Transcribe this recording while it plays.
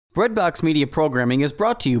Breadbox Media programming is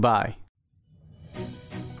brought to you by...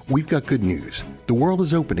 We've got good news. The world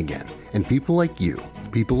is open again, and people like you,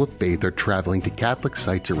 people of faith, are traveling to Catholic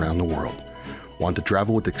sites around the world. Want to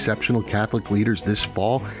travel with exceptional Catholic leaders this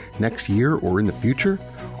fall, next year, or in the future?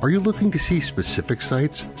 Are you looking to see specific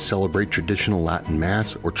sites, celebrate traditional Latin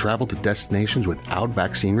Mass, or travel to destinations without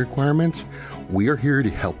vaccine requirements? We are here to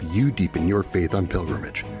help you deepen your faith on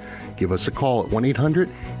pilgrimage. Give us a call at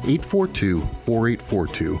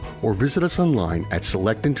 1-800-842-4842 or visit us online at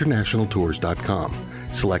selectinternationaltours.com.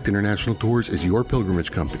 Select International Tours is your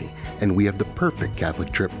pilgrimage company, and we have the perfect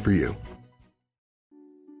Catholic trip for you.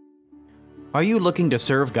 Are you looking to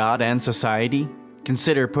serve God and society?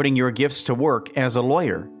 Consider putting your gifts to work as a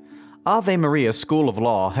lawyer. Ave Maria School of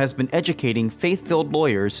Law has been educating faith-filled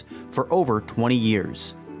lawyers for over 20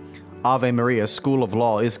 years. Ave Maria School of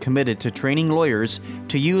Law is committed to training lawyers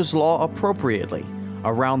to use law appropriately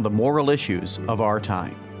around the moral issues of our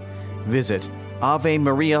time. Visit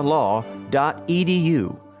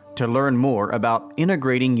avemarialaw.edu to learn more about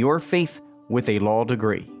integrating your faith with a law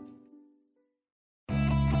degree.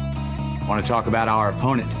 I want to talk about our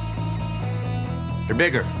opponent. They're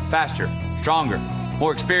bigger, faster, stronger,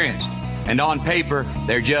 more experienced, and on paper,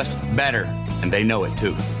 they're just better, and they know it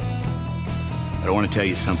too. But I want to tell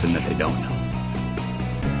you something that they don't know.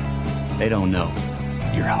 They don't know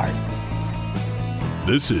your heart.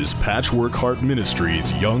 This is Patchwork Heart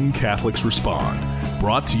Ministries' Young Catholics Respond,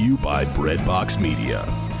 brought to you by Breadbox Media.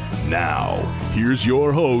 Now, here's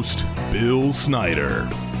your host, Bill Snyder.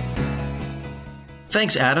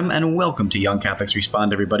 Thanks, Adam, and welcome to Young Catholics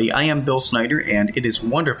Respond, everybody. I am Bill Snyder, and it is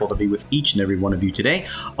wonderful to be with each and every one of you today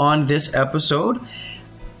on this episode.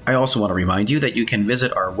 I also want to remind you that you can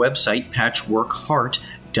visit our website,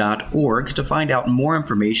 patchworkheart.org, to find out more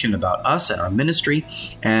information about us and our ministry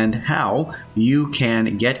and how you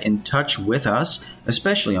can get in touch with us,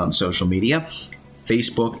 especially on social media.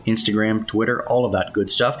 Facebook, Instagram, Twitter, all of that good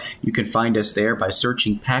stuff. You can find us there by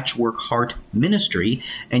searching Patchwork Heart Ministry,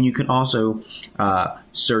 and you can also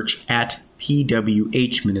search at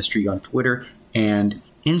PWH Ministry on Twitter and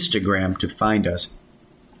Instagram to find us.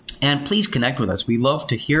 And please connect with us. We love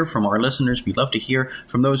to hear from our listeners. We love to hear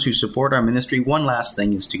from those who support our ministry. One last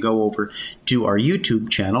thing is to go over to our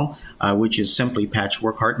YouTube channel, which is simply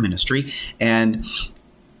Patchwork Heart Ministry, and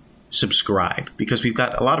subscribe, because we've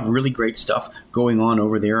got a lot of really great stuff going on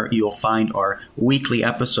over there. You'll find our weekly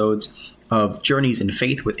episodes of Journeys in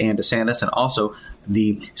Faith with Ann DeSantis, and also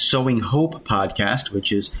the Sowing Hope podcast,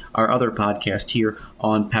 which is our other podcast here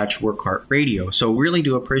on Patchwork Heart Radio. So really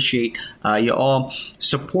do appreciate you all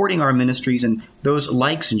supporting our ministries, and those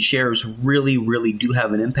likes and shares really, really do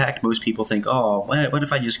have an impact. Most people think, oh, what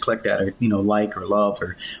if I just click that, or like or love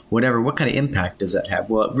or whatever? What kind of impact does that have?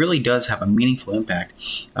 Well, it really does have a meaningful impact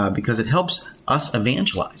because it helps us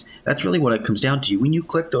evangelize. That's really what it comes down to. When you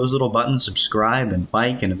click those little buttons, subscribe and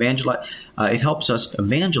like and evangelize, it helps us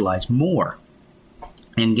evangelize more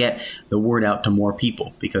and get the word out to more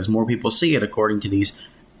people, because more people see it according to these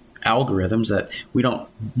algorithms that we don't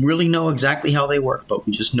really know exactly how they work, but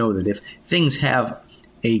we just know that if things have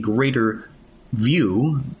a greater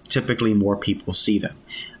view, typically more people see them.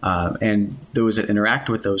 And those that interact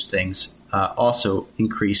with those things also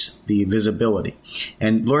increase the visibility.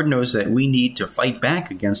 And Lord knows that we need to fight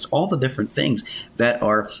back against all the different things that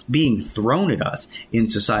are being thrown at us in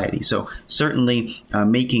society. So certainly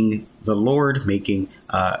making the Lord, making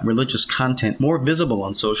religious content more visible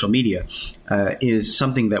on social media is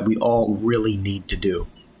something that we all really need to do.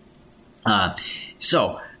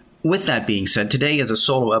 So with that being said, today is a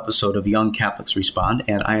solo episode of Young Catholics Respond,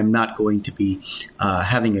 and I am not going to be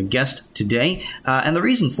having a guest today. And the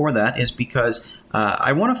reason for that is because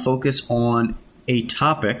I want to focus on a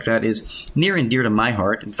topic that is near and dear to my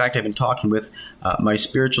heart. In fact, I've been talking with my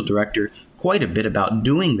spiritual director quite a bit about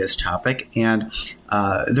doing this topic, and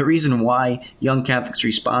the reason why Young Catholics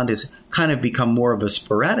Respond has kind of become more of a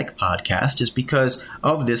sporadic podcast is because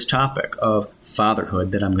of this topic of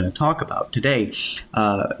fatherhood that I'm going to talk about today.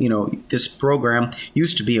 This program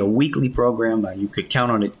used to be a weekly program. You could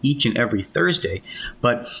count on it each and every Thursday,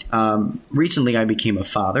 but recently I became a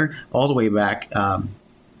father all the way back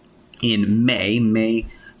in May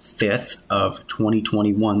 5th of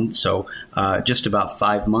 2021, so just about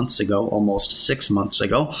 5 months ago, almost 6 months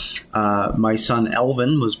ago, my son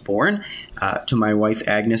Elvin was born to my wife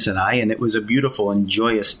Agnes and I, and it was a beautiful and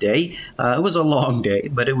joyous day. It was a long day,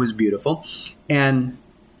 but it was beautiful, and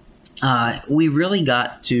we really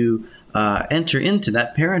got to enter into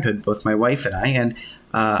that parenthood, both my wife and I, and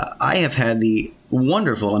I have had the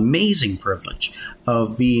wonderful, amazing privilege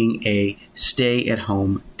of being a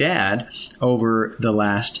stay-at-home dad over the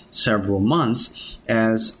last several months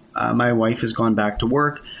as my wife has gone back to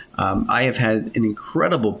work, I have had an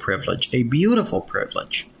incredible privilege, a beautiful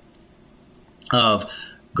privilege of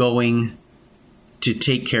going to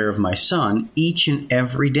take care of my son each and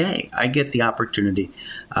every day. I get the opportunity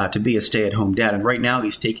to be a stay-at-home dad, and right now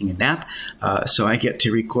he's taking a nap, so I get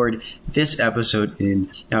to record this episode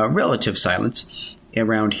in relative silence.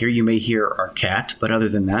 Around here, you may hear our cat, but other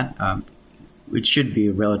than that, it should be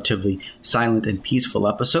a relatively silent and peaceful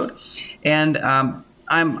episode. And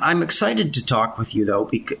I'm excited to talk with you, though,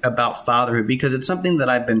 about fatherhood, because it's something that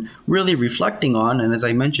I've been really reflecting on, and as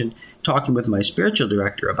I mentioned, talking with my spiritual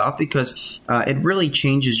director about, because it really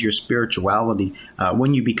changes your spirituality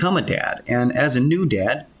when you become a dad. And as a new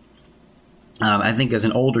dad, I think as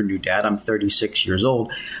an older new dad, I'm 36 years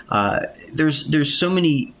old, there's so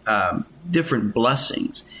many different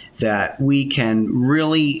blessings that we can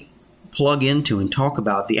really plug into and talk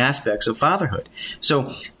about the aspects of fatherhood.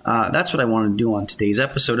 So that's what I wanted to do on today's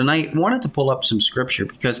episode. And I wanted to pull up some scripture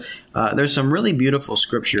because there's some really beautiful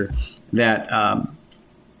scripture that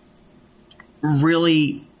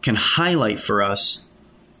really can highlight for us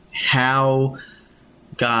how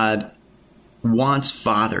God wants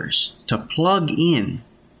fathers to plug in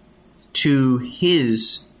to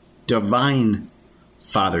his divine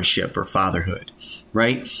fathership or fatherhood,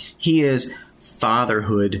 right? He is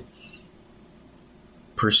fatherhood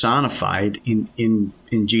personified in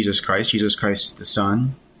Jesus Christ the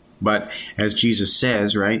Son. But as Jesus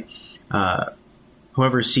says, right,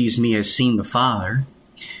 whoever sees me has seen the Father.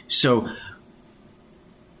 So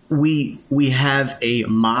we have a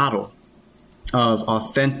model of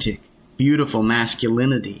authentic, beautiful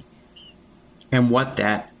masculinity and what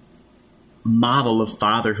that model of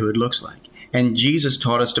fatherhood looks like. And Jesus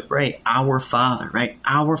taught us to pray, our Father, right?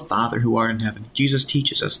 Our Father who art in heaven. Jesus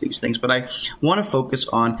teaches us these things. But I want to focus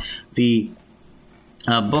on the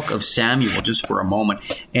book of Samuel just for a moment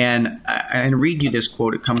and read you this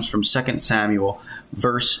quote. It comes from 2 Samuel,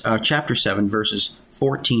 chapter 7, verses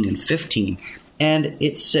 14 and 15. And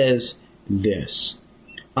it says this: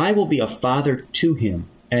 I will be a father to him,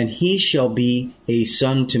 and he shall be a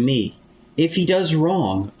son to me. If he does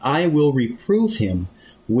wrong, I will reprove him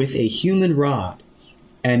with a human rod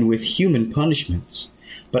and with human punishments.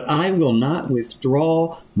 But I will not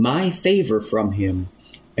withdraw my favor from him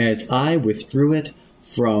as I withdrew it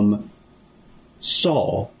from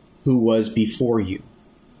Saul, who was before you.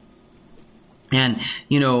 And,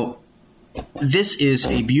 you know, this is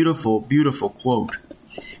a beautiful, beautiful quote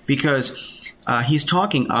because he's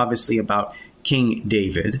talking obviously about King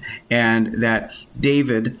David, and that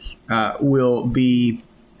David will be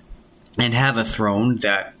and have a throne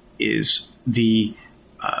that is the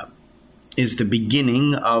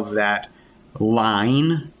beginning of that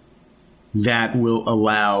line that will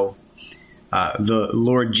allow the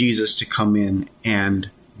Lord Jesus to come in and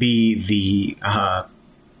be the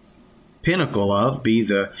pinnacle of, be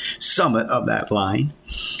the summit of that line.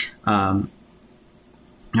 Right?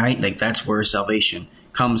 Like that's where salvation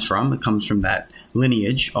comes from. It comes from that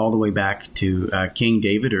lineage all the way back to King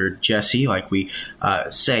David or Jesse, like we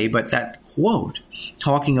say. But that quote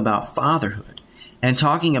talking about fatherhood and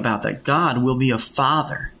talking about that God will be a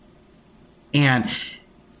father and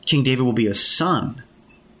King David will be a son,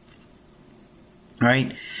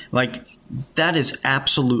 right? Like that is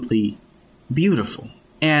absolutely beautiful.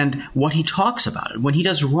 And what he talks about it, when he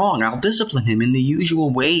does wrong, I'll discipline him in the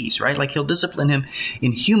usual ways, right? Like he'll discipline him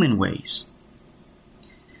in human ways.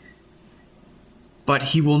 But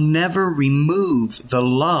he will never remove the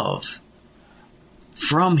love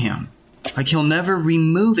from him. Like he'll never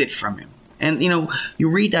remove it from him. And, you know, you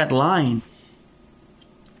read that line,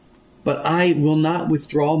 but I will not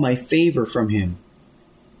withdraw my favor from him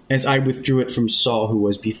as I withdrew it from Saul who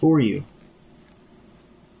was before you.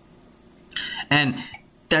 And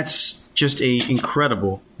that's just a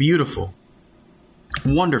incredible, beautiful,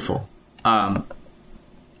 wonderful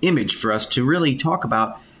image for us to really talk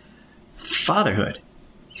about fatherhood.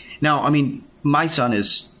 Now, I mean, my son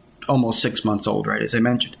is almost 6 months old, right, as I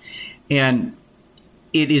mentioned. And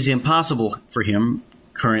it is impossible for him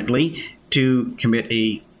currently to commit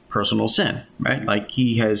a personal sin, right? Like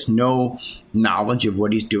he has no knowledge of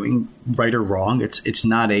what he's doing, right or wrong. It's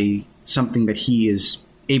not something that he is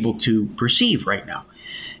able to perceive right now.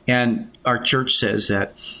 And our church says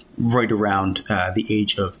that right around the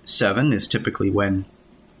age of 7 is typically when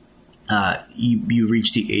you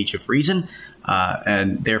reach the age of reason,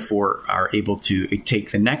 and therefore are able to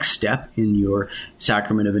take the next step in your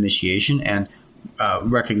sacrament of initiation and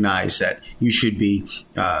recognize that you should be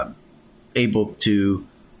able to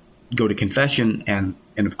go to confession and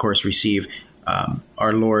of course receive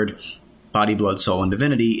our Lord, body, blood, soul, and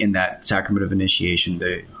divinity in that sacrament of initiation,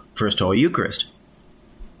 the First Holy Eucharist.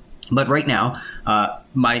 But right now,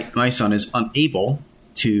 my son is unable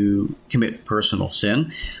to commit personal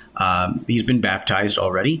sin. He's been baptized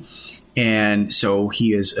already, and so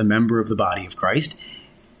he is a member of the body of Christ.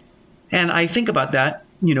 And I think about that,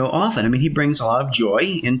 often. I mean, he brings a lot of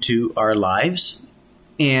joy into our lives,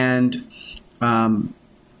 and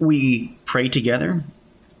we pray together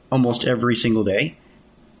almost every single day.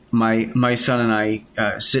 My son and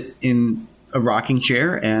I sit in a rocking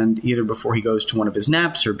chair, and either before he goes to one of his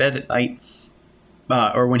naps or bed at night,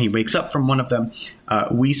 or when he wakes up from one of them,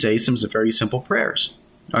 we say some very simple prayers.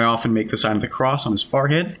 I often make the sign of the cross on his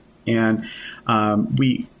forehead, and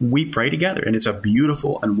we pray together, and it's a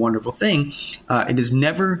beautiful and wonderful thing. It is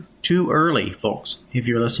never too early, folks. If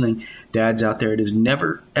you're listening, dads out there, it is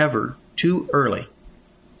never, ever too early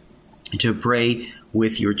to pray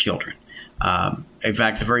with your children. In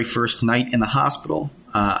fact, the very first night in the hospital,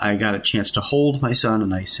 I got a chance to hold my son,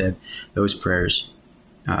 and I said those prayers,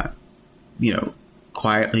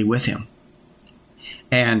 quietly with him.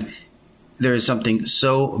 And there is something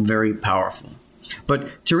so very powerful.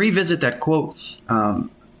 But to revisit that quote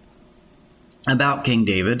about King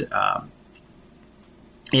David,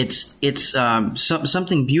 it's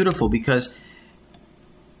something beautiful, because,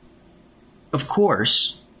 of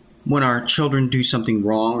course, when our children do something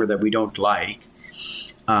wrong or that we don't like,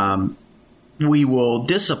 we will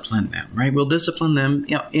discipline them, right? We'll discipline them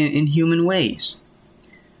in human ways.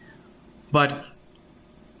 But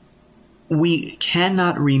we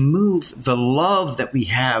cannot remove the love that we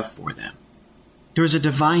have for them. There's a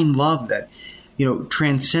divine love that,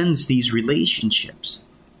 transcends these relationships.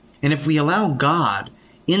 And if we allow God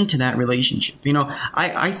into that relationship,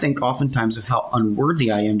 I think oftentimes of how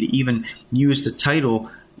unworthy I am to even use the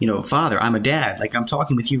title, father. I'm a dad. Like, I'm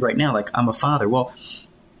talking with you right now, like I'm a father. Well,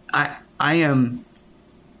 I am,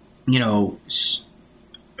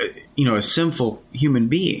 a sinful human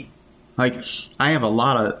being. Like, I have a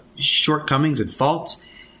lot of shortcomings and faults,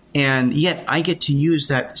 and yet I get to use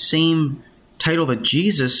that same title that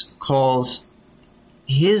Jesus calls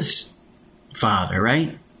his Father,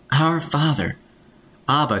 right? Our Father,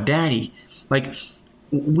 Abba, Daddy. Like,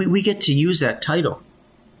 we get to use that title,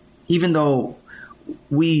 even though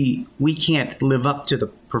we can't live up to the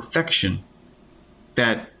perfection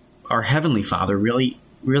that our Heavenly Father really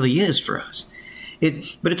is for us.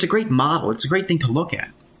 But it's a great model. It's a great thing to look at.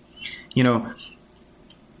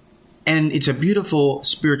 And it's a beautiful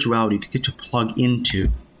spirituality to get to plug into,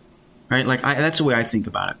 right? Like, that's the way I think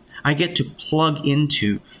about it. I get to plug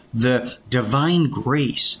into the divine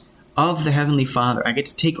grace of the Heavenly Father. I get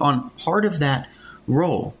to take on part of that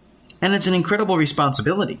role. And it's an incredible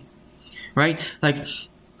responsibility, right? Like,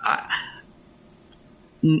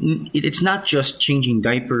 it's not just changing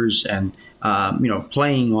diapers and,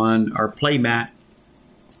 playing on our play mat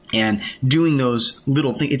and doing those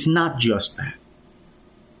little things. It's not just that.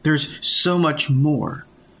 There's so much more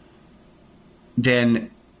than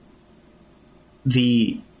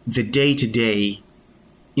the day-to-day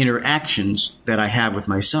interactions that I have with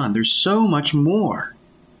my son. There's so much more.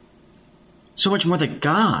 So much more that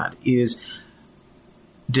God is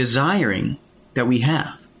desiring that we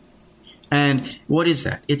have. And what is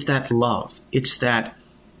that? It's that love. It's that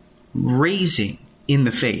raising in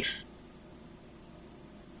the faith.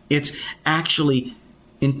 It's actually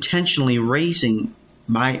intentionally raising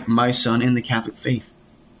my son in the Catholic faith.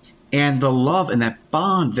 And the love and that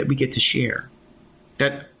bond that we get to share,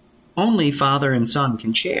 that only father and son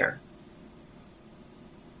can share.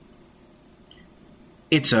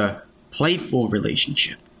 It's a playful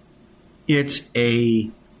relationship. It's a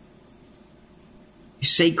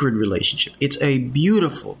sacred relationship. It's a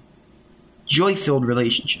beautiful, joy-filled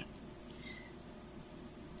relationship.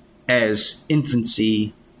 As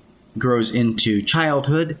infancy grows into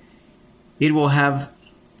childhood, it will have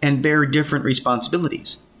and bear different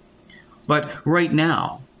responsibilities. But right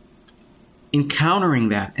now, encountering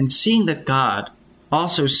that and seeing that God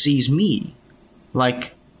also sees me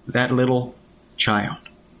like that little child,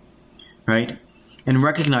 right? And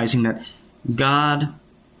recognizing that God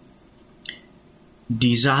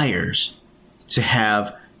desires to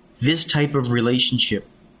have this type of relationship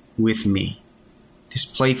with me, this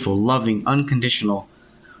playful, loving, unconditional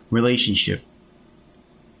relationship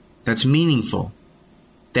that's meaningful,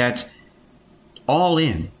 that's all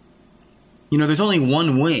in. There's only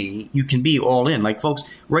one way you can be all in. Like, folks,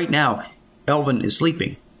 right now, Elvin is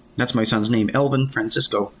sleeping. That's my son's name, Elvin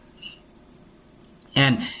Francisco.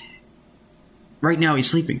 And right now he's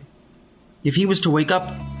sleeping. If he was to wake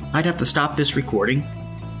up, I'd have to stop this recording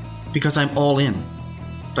because I'm all in.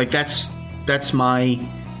 Like, that's my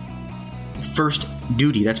first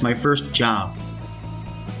duty. That's my first job.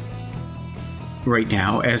 right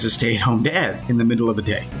now as a stay-at-home dad in the middle of the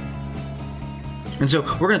day. And so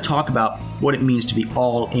we're going to talk about what it means to be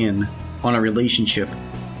all in on a relationship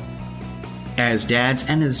as dads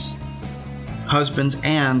and as husbands,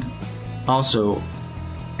 and also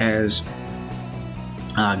as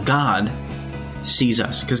God sees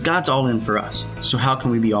us, because God's all in for us. So how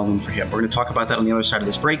can we be all in for Him? We're going to talk about that on the other side of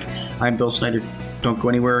this break. I'm Bill Snyder. Don't go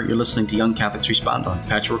anywhere. You're listening to Young Catholics Respond on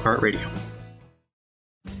Patchwork Heart Radio.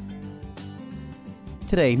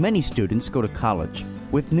 Today, many students go to college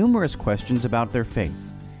with numerous questions about their faith,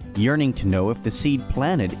 yearning to know if the seed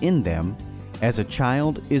planted in them as a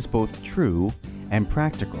child is both true and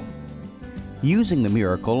practical. Using the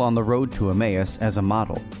miracle on the road to Emmaus as a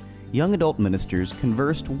model, young adult ministers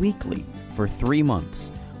conversed weekly for 3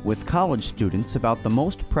 months with college students about the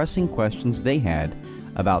most pressing questions they had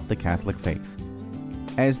about the Catholic faith.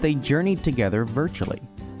 As they journeyed together virtually,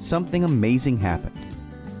 something amazing happened.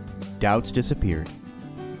 Doubts disappeared,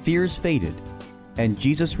 fears faded, and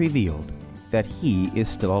Jesus revealed that He is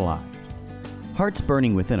still alive. Hearts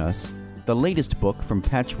Burning Within Us, the latest book from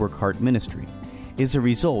Patchwork Heart Ministry, is a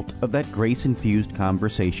result of that grace-infused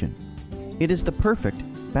conversation. It is the perfect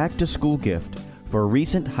back-to-school gift for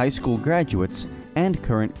recent high school graduates and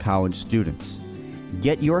current college students.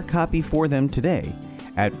 Get your copy for them today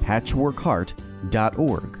at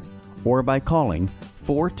patchworkheart.org or by calling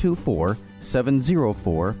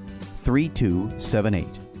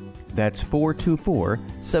 424-704-3278. That's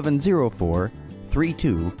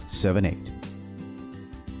 424-704-3278.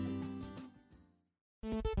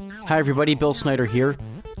 Hi everybody, Bill Snyder here.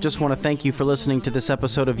 Just want to thank you for listening to this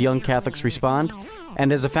episode of Young Catholics Respond.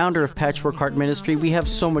 And as a founder of Patchwork Heart Ministry, we have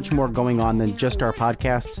so much more going on than just our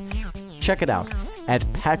podcasts. Check it out at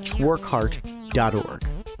patchworkheart.org.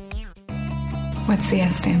 What's the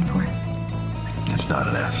S stand for? It's not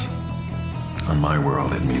an S. On my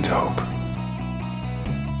world, it means hope.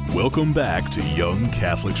 Welcome back to Young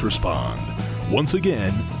Catholics Respond. Once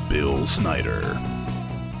again, Bill Snyder.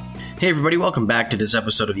 Hey everybody, welcome back to this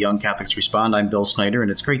episode of Young Catholics Respond. I'm Bill Snyder, and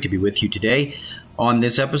it's great to be with you today. On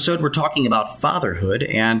this episode, we're talking about fatherhood,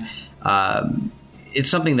 and it's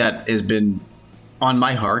something that has been on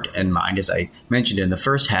my heart and mind, as I mentioned in the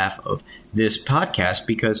first half of this podcast,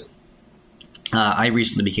 because I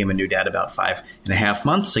recently became a new dad about 5.5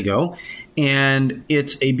 months ago, and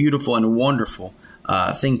it's a beautiful and wonderful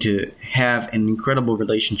thing to have an incredible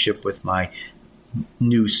relationship with my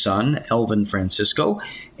new son, Elvin Francisco.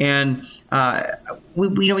 And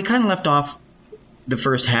we kind of left off the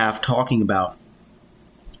first half talking about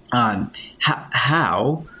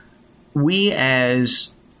how we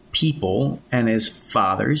as people and as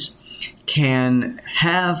fathers can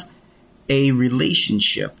have a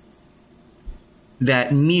relationship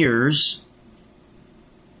that mirrors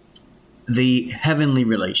the heavenly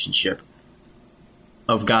relationship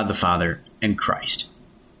of God the Father and Christ,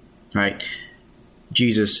 right?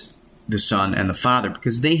 Jesus, the Son, and the Father,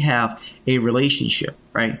 because they have a relationship,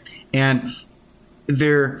 right? And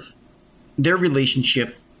their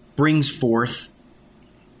relationship brings forth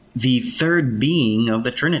the third being of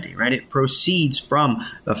the Trinity, right? It proceeds from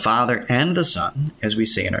the Father and the Son, as we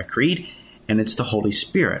say in our creed, and it's the Holy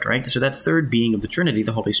Spirit, right? So that third being of the Trinity,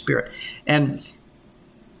 the Holy Spirit. And,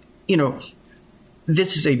 you know,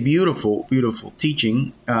 this is a beautiful, beautiful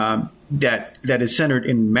teaching that is centered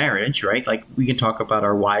in marriage, right? Like, we can talk about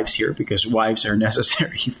our wives here because wives are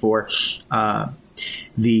necessary for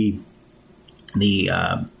the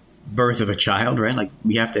birth of a child, right? Like,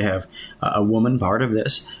 we have to have a woman part of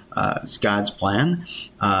this. It's God's plan.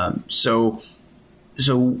 So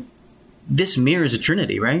this mirrors a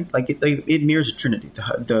Trinity, right? Like it mirrors a Trinity.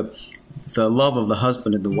 The love of the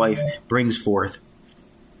husband and the wife brings forth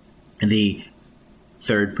the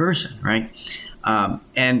third person, right?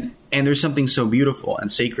 And there's something so beautiful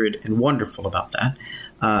and sacred and wonderful about that.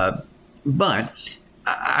 But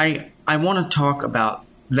I want to talk about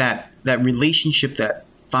that relationship that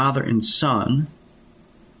father and son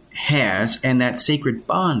has and that sacred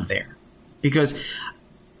bond there. Because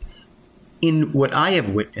in what I have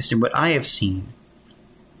witnessed and what I have seen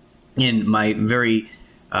in my very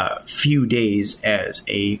few days as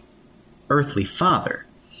a earthly father,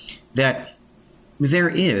 that there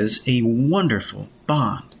is a wonderful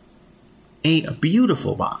bond, a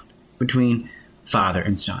beautiful bond between father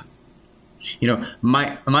and son. You know,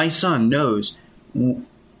 my son knows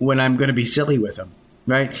when I'm going to be silly with him,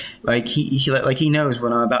 right? Like he knows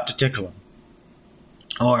when I'm about to tickle him,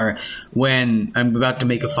 or when I'm about to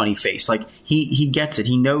make a funny face. Like he gets it,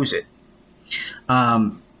 he knows it,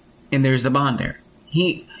 and there's the bond there.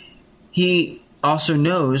 He also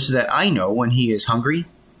knows that I know when he is hungry,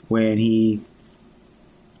 when he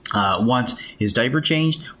wants his diaper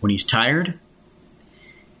changed, when he's tired.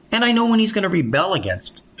 And I know when he's going to rebel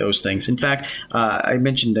against those things. In fact, I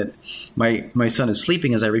mentioned that my son is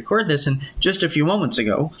sleeping as I record this, and just a few moments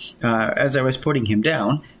ago, as I was putting him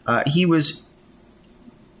down, he was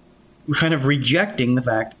kind of rejecting the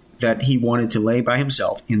fact that he wanted to lay by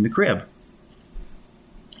himself in the crib.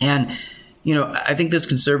 And, I think this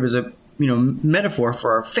can serve as a, metaphor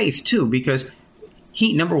for our faith too, because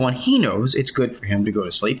number one, he knows it's good for him to go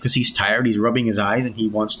to sleep because he's tired, he's rubbing his eyes, and he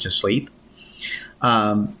wants to sleep.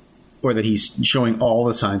 Or that he's showing all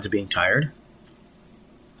the signs of being tired.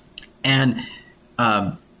 And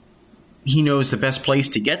he knows the best place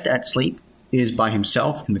to get that sleep is by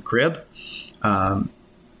himself in the crib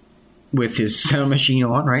with his sound machine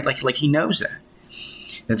on, right? Like he knows that.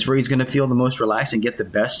 That's where he's going to feel the most relaxed and get the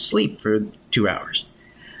best sleep for 2 hours.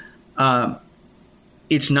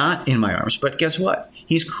 It's not in my arms, but guess what?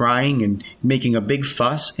 He's crying and making a big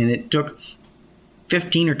fuss, and it took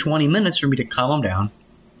 15 or 20 minutes for me to calm him down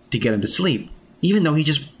to get him to sleep, even though he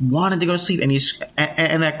just wanted to go to sleep.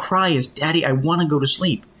 And that cry is, "Daddy, I want to go to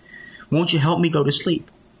sleep. Won't you help me go to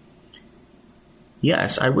sleep?"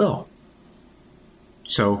 Yes, I will.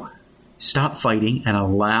 So stop fighting and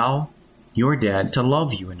allow your dad to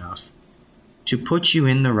love you enough to put you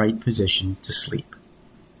in the right position to sleep.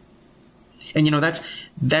 And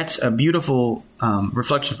that's a beautiful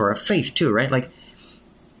reflection for our faith too, right? Like,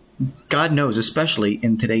 God knows, especially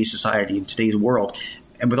in today's society, in today's world,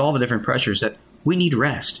 and with all the different pressures, that we need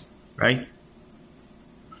rest, right?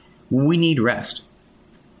 We need rest.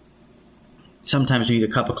 Sometimes we need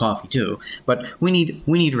a cup of coffee too, but we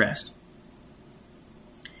need rest.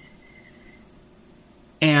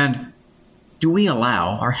 And do we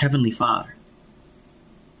allow our Heavenly Father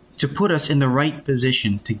to put us in the right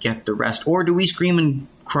position to get the rest? Or do we scream and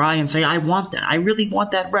cry and say, "I want that. I really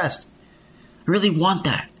want that rest. I really want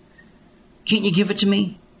that. Can't you give it to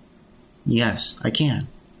me?" Yes, I can.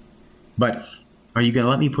 But are you going to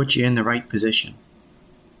let me put you in the right position?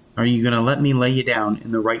 Are you going to let me lay you down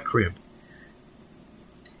in the right crib?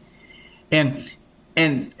 And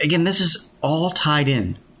again, this is all tied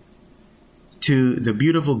in to the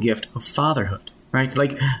beautiful gift of fatherhood, right?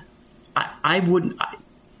 Like, a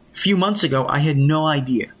few months ago, I had no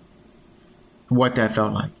idea what that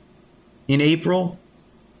felt like. In April,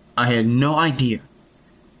 I had no idea.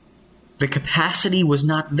 The capacity was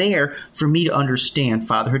not there for me to understand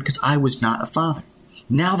fatherhood because I was not a father.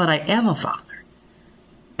 Now that I am a father,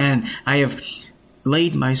 and I have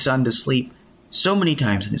laid my son to sleep so many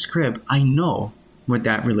times in his crib, I know what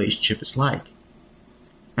that relationship is like.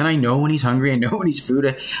 And I know when he's hungry, I know when he's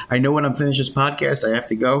food, I know when I'm finished this podcast, I have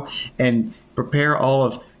to go and prepare all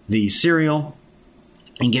of the cereal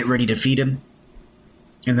and get ready to feed him.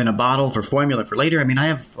 And then a bottle for formula for later. I mean, I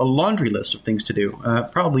have a laundry list of things to do.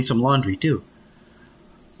 Probably some laundry too.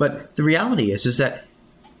 But the reality is that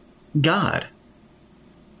God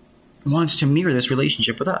wants to mirror this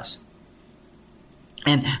relationship with us.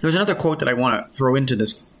 And there's another quote that I want to throw into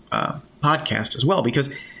this podcast as well, because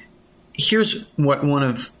here's what one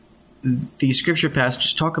of the scripture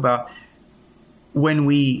passages talk about when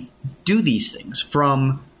we do these things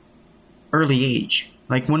from early age.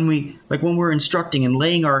 Like when we're instructing and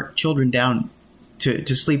laying our children down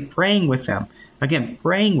to sleep, praying with them. Again,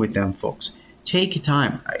 praying with them, folks. Take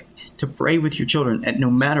time to pray with your children at no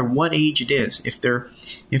matter what age it is. If they're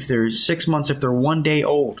 6 months, if they're 1 day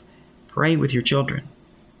old, pray with your children.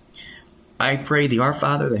 I pray the Our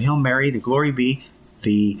Father, the Hail Mary, the Glory Be,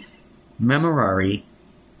 the Memorare,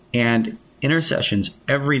 and intercessions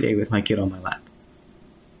every day with my kid on my lap.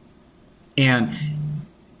 And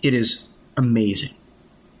it is amazing.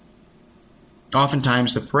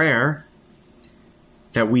 Oftentimes the prayer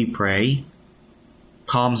that we pray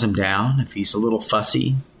calms him down if he's a little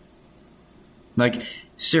fussy. Like,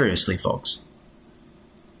 seriously, folks,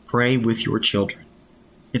 pray with your children.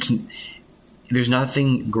 There's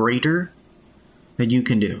nothing greater that you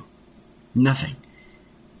can do. Nothing.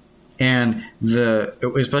 And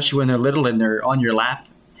especially when they're little and they're on your lap,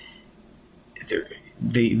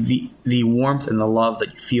 the warmth and the love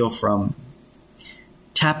that you feel from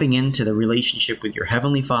tapping into the relationship with your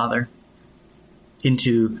Heavenly Father,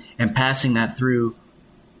 and passing that through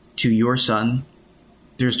to your son,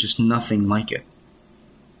 there's just nothing like it.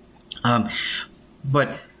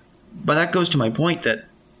 But that goes to my point that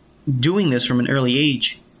doing this from an early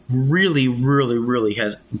age really, really, really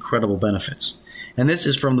has incredible benefits. And this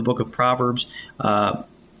is from the book of Proverbs,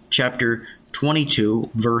 chapter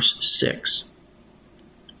 22, verse 6.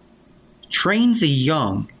 Train the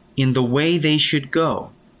young in the way they should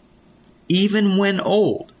go. Even when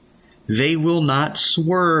old, they will not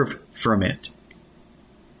swerve from it.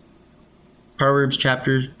 Proverbs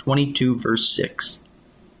chapter 22, verse 6.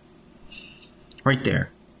 Right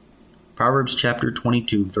there. Proverbs chapter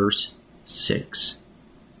 22, verse 6.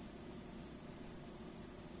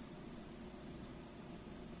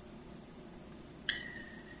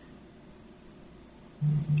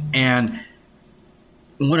 And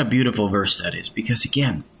what a beautiful verse that is, because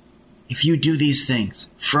again, if you do these things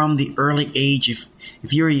from the early age,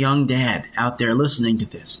 if you're a young dad out there listening to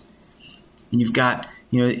this, and you've got,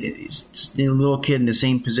 a little kid in the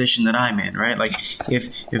same position that I'm in, right? Like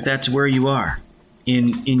if that's where you are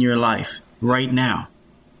in your life right now,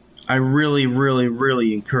 I really, really,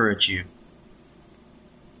 really encourage you.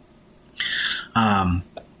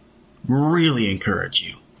 Really encourage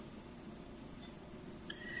you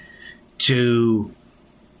to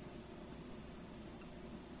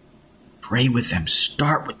pray with them.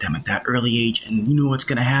 Start with them at that early age, and you know what's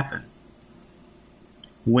going to happen.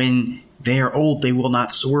 When they are old, they will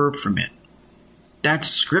not swerve from it. That's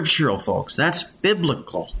scriptural, folks. That's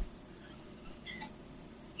biblical.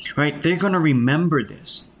 Right? They're going to remember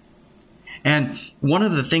this. And one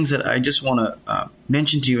of the things that I just want to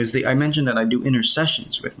mention to you is I mentioned that I do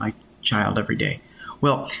intercessions with my child every day.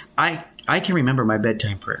 Well, I can remember my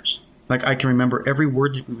bedtime prayers. Like, I can remember every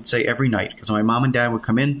word that we would say every night, because my mom and dad would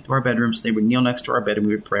come into our bedrooms, they would kneel next to our bed, and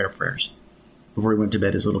we would pray our prayers before we went to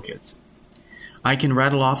bed as little kids. I can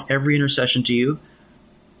rattle off every intercession to you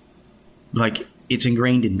like it's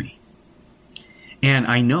ingrained in me. And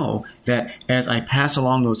I know that as I pass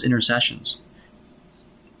along those intercessions,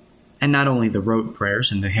 and not only the rote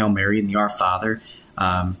prayers and the Hail Mary and the Our Father,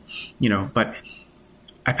 but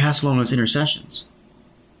I pass along those intercessions.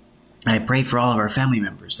 And I pray for all of our family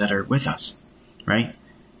members that are with us, right?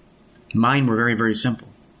 Mine were very, very simple.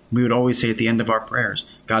 We would always say at the end of our prayers,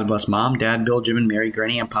 God bless Mom, Dad, Bill, Jim, and Mary,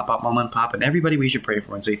 Granny, and Pop, Mama, and Pop, and everybody we should pray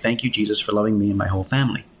for, and say, thank you, Jesus, for loving me and my whole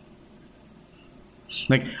family.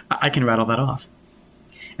 Like, I can rattle that off.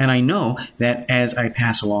 And I know that as I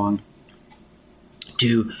pass along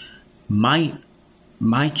to my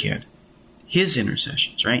kid, his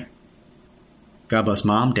intercessions, right? God bless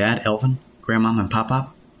Mom, Dad, Elvin, Grandmom, and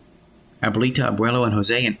Pop, Abuelita, Abuelo, and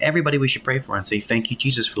Jose, and everybody we should pray for, and say, thank you,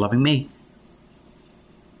 Jesus, for loving me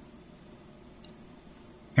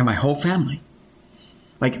and my whole family.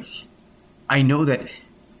 Like, I know that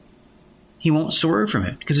he won't swerve from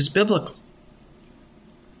it because it's biblical.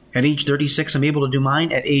 At age 36, I'm able to do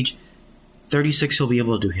mine. At age 36, he'll be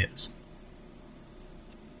able to do his.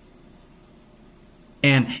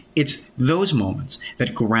 And it's those moments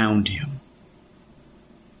that ground him.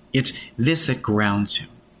 It's this that grounds him.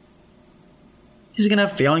 Is he going to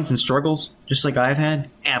have failings and struggles just like I've had?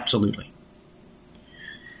 Absolutely.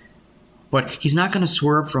 But he's not going to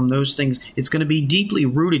swerve from those things. It's going to be deeply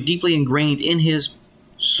rooted, deeply ingrained in his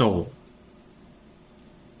soul.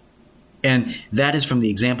 And that is from the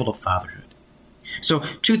example of fatherhood. So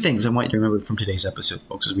 2 things I want you to remember from today's episode,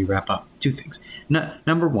 folks, as we wrap up. 2 things.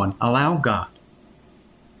 Number 1, allow God.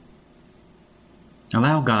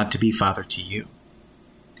 Allow God to be Father to you.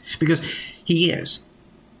 Because He is.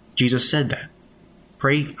 Jesus said that.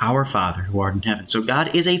 Pray, our Father who art in heaven. So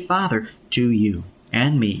God is a Father to you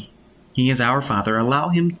and me. He is our Father. Allow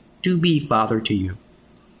Him to be Father to you.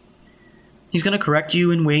 He's going to correct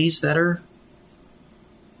you in ways that are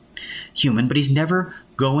human, but He's never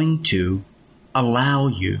going to allow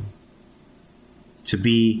you to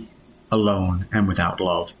be alone and without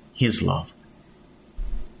love, His love.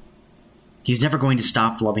 He's never going to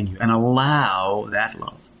stop loving you and allow that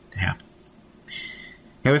love to happen.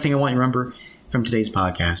 The other thing I want you to remember from today's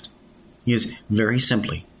podcast is very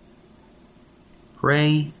simply,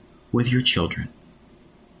 pray with your children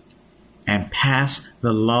and pass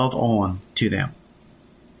the love on to them.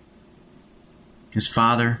 As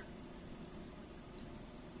Father,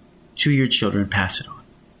 to your children, pass it on.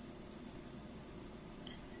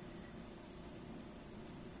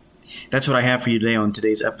 That's what I have for you today on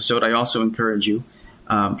today's episode. I also encourage you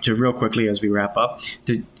to real quickly as we wrap up,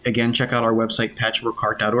 to again check out our website,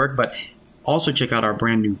 patchworkheart.org, but also check out our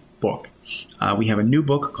brand new book. We have a new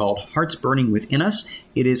book called Hearts Burning Within Us.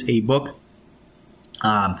 It is a book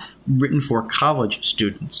written for college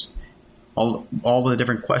students. All of the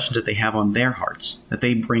different questions that they have on their hearts that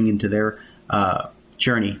they bring into their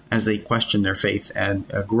journey as they question their faith and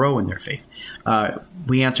grow in their faith.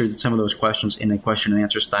 We answered some of those questions in a question and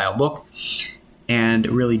answer style book, and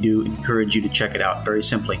really do encourage you to check it out very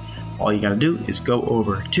simply. All you got to do is go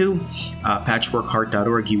over to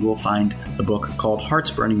patchworkheart.org. You will find the book called Hearts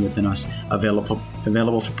Burning Within Us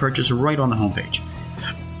available for purchase right on the homepage.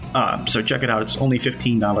 So check it out. It's only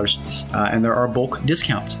 $15, and there are bulk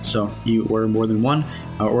discounts. So you order more than one,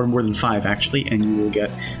 or more than 5 actually, and you will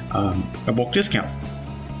get a bulk discount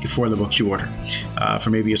for the books you order, for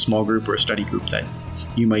maybe a small group or a study group that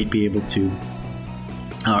you might be able to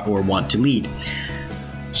or want to lead.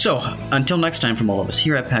 So until next time, from all of us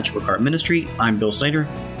here at Patchwork Heart Ministry, I'm Bill Snyder.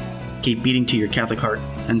 Keep beating to your Catholic heart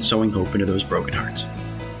and sowing hope into those broken hearts.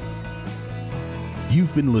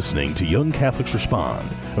 You've been listening to Young Catholics Respond,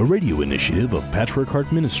 a radio initiative of Patchwork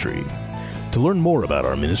Heart Ministry. To learn more about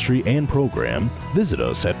our ministry and program, visit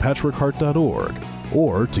us at patchworkheart.org.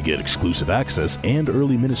 Or to get exclusive access and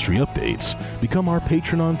early ministry updates, become our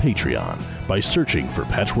patron on Patreon by searching for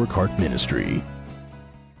Patchwork Heart Ministry.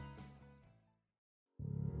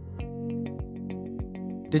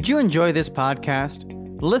 Did you enjoy this podcast?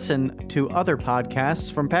 Listen to other podcasts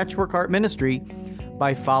from Patchwork Heart Ministry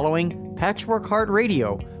by following Patchwork Heart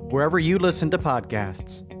Radio wherever you listen to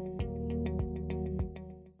podcasts.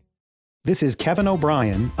 This is Kevin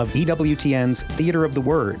O'Brien of EWTN's Theater of the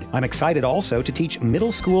Word. I'm excited also to teach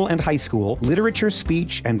middle school and high school literature,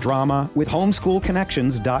 speech, and drama with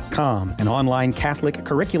homeschoolconnections.com, an online Catholic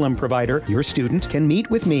curriculum provider. Your student can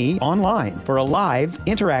meet with me online for a live,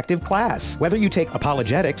 interactive class. Whether you take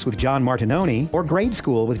apologetics with John Martinoni, or grade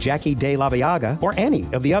school with Jackie De La Viaga, or any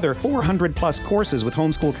of the other 400-plus courses with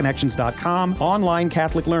homeschoolconnections.com, online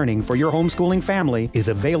Catholic learning for your homeschooling family is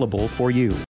available for you.